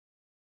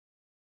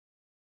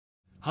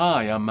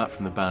Hi, I'm Matt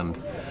from the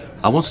band.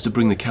 I wanted to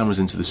bring the cameras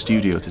into the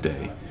studio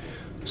today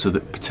so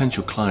that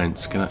potential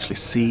clients can actually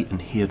see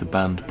and hear the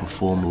band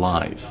perform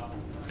live.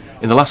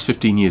 In the last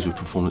 15 years we've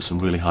performed at some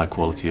really high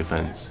quality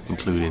events,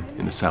 including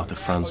in the south of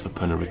France for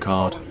Pernod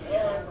Ricard.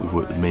 We've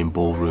worked at the main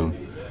ballroom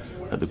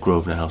at the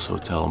Grosvenor House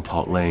Hotel on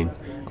Park Lane,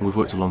 and we've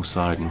worked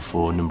alongside and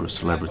for a number of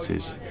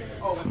celebrities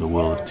from the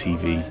world of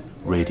TV,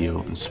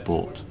 radio and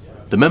sport.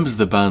 The members of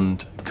the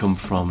band come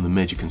from the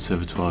major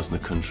conservatoires in the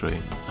country,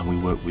 and we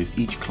work with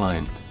each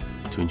client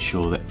to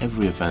ensure that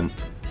every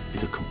event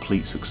is a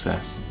complete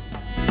success.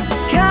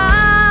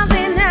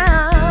 Coming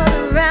out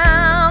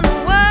around the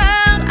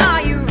world,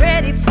 are you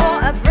ready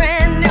for a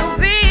brand new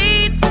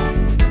beat?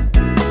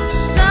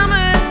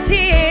 Summer's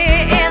here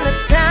and the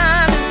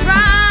time is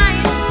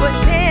right for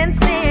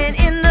dancing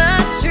in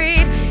the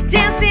street,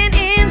 dancing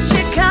in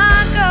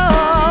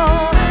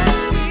Chicago,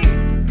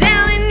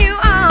 down in New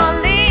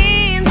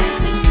Orleans,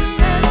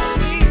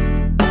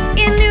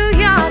 in New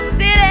York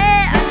City.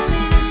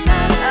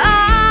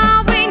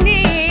 All we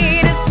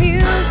need is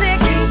music,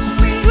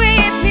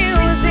 sweet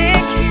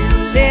music.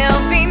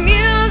 There'll be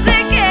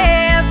music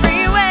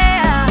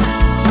everywhere.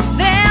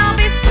 There'll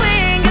be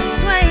swinging,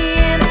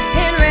 swaying,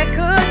 and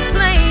records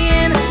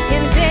playing,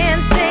 and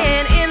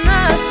dancing in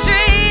the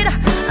street.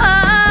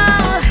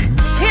 Oh,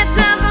 it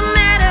doesn't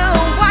matter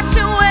what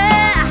you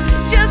wear,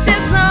 just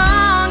as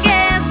long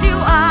as you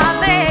are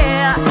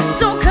there.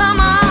 So come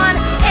on,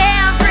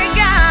 every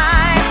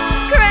guy,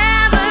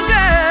 grab a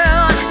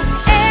girl.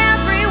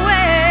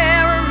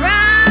 Everywhere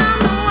around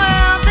the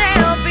world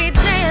they'll be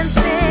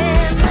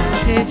dancing.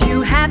 Did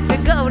you have to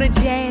go to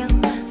jail?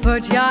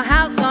 Put your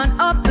house on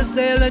up for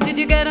sale, or did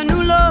you get a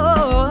new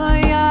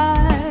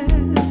lawyer?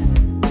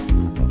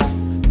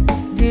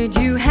 Did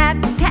you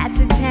have to catch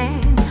a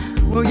tan?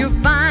 Will you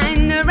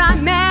find the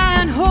right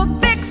man who'll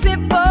fix it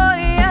for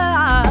you?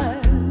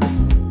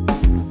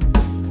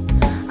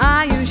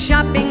 Are you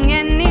shopping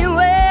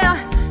anywhere?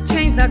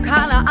 Change the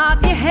color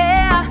of your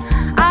hair.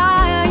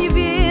 Are you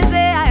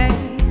busy?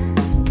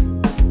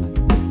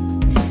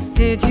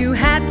 Did you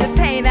have to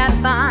pay that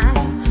fine?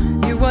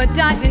 You were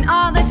dodging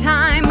all the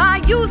time. Are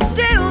you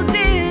still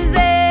dizzy?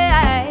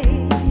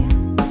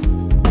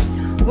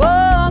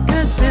 Whoa,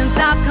 'cause since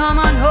I've come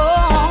on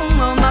home,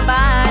 oh, my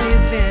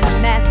body's been a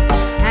mess,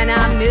 and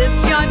I miss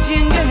your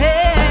ginger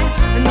hair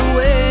and the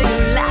way you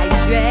like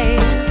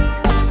dress.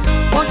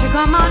 Won't you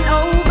come on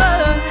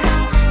over?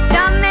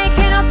 Stop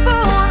making a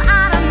fool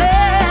out of me.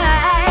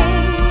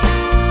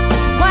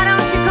 Why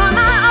don't you come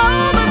on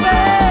over,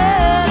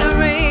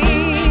 Valerie?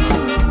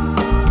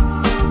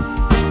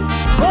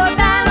 Oh,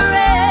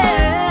 Valerie.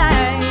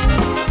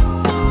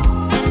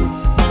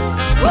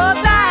 Oh,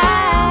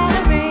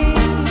 Valerie.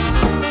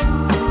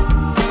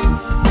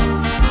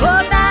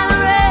 Oh,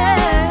 Valerie.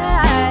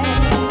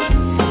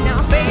 Now,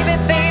 baby,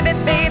 baby,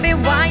 baby,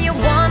 why you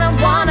wanna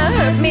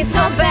hurt me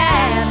so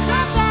bad? So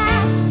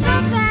bad, so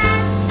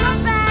bad, so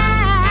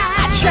bad.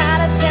 I tried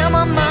to tell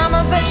my mama,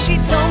 but she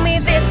told me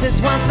this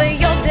is one for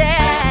your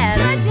dad.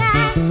 Your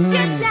dad,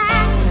 your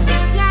dad,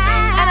 your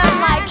dad. And I'm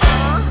like,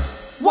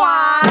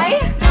 why?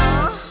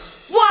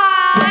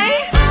 Why?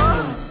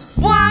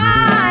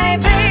 Why,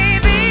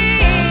 baby?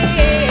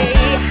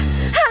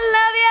 I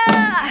love you.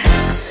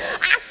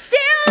 I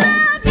still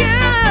love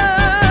you.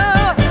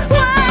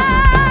 Whoa,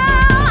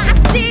 I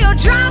see you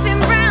driving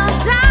around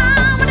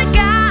town with a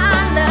guy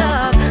I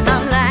love.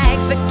 I'm like,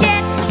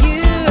 forget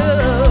you.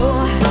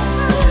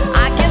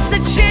 I guess the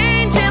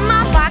change in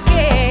my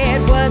pocket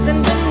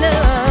wasn't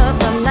enough.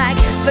 I'm like,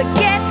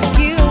 forget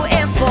you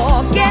and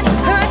forget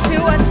her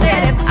too. I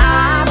said if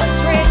I was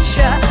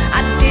richer,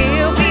 I'd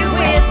still be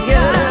with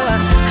you.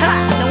 Ha,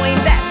 no,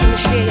 ain't that some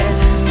shit?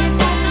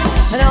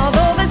 And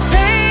although there's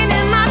pain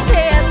in my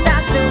chest, I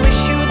still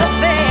wish you the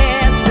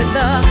best with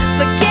the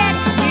forget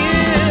you.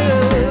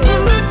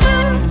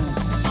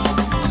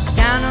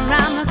 Down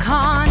around the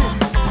corner,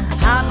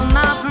 half a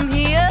mile from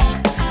here,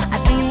 I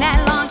seen that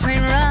long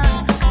train run.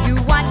 You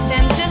watch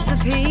them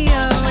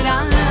disappear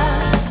without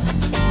love.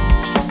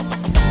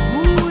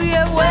 Ooh,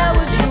 yeah, where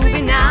would you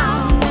be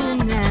now?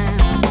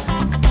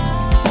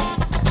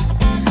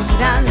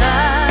 Without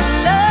love,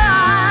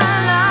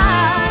 love,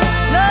 love,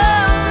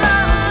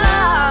 love,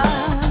 love.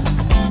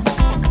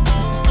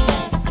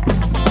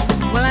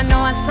 Well, I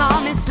know I saw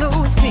Miss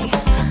Lucy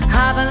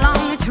hop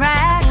along the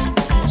tracks.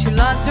 She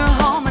lost her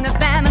home and her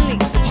family,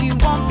 but she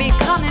won't be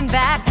coming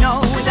back,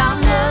 no, without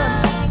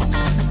love.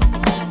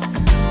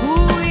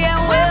 Ooh, yeah,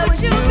 where would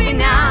you be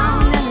now?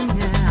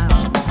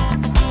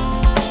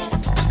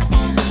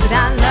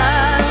 Without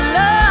love,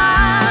 love,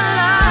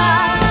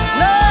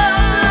 love,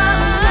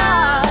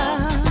 love.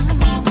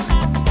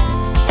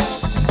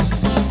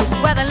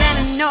 Well, the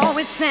letter know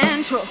is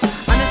central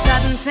on the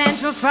Southern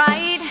Central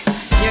Fright.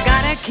 You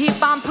gotta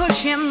keep on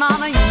pushing,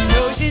 mama, you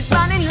know she's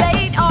running late.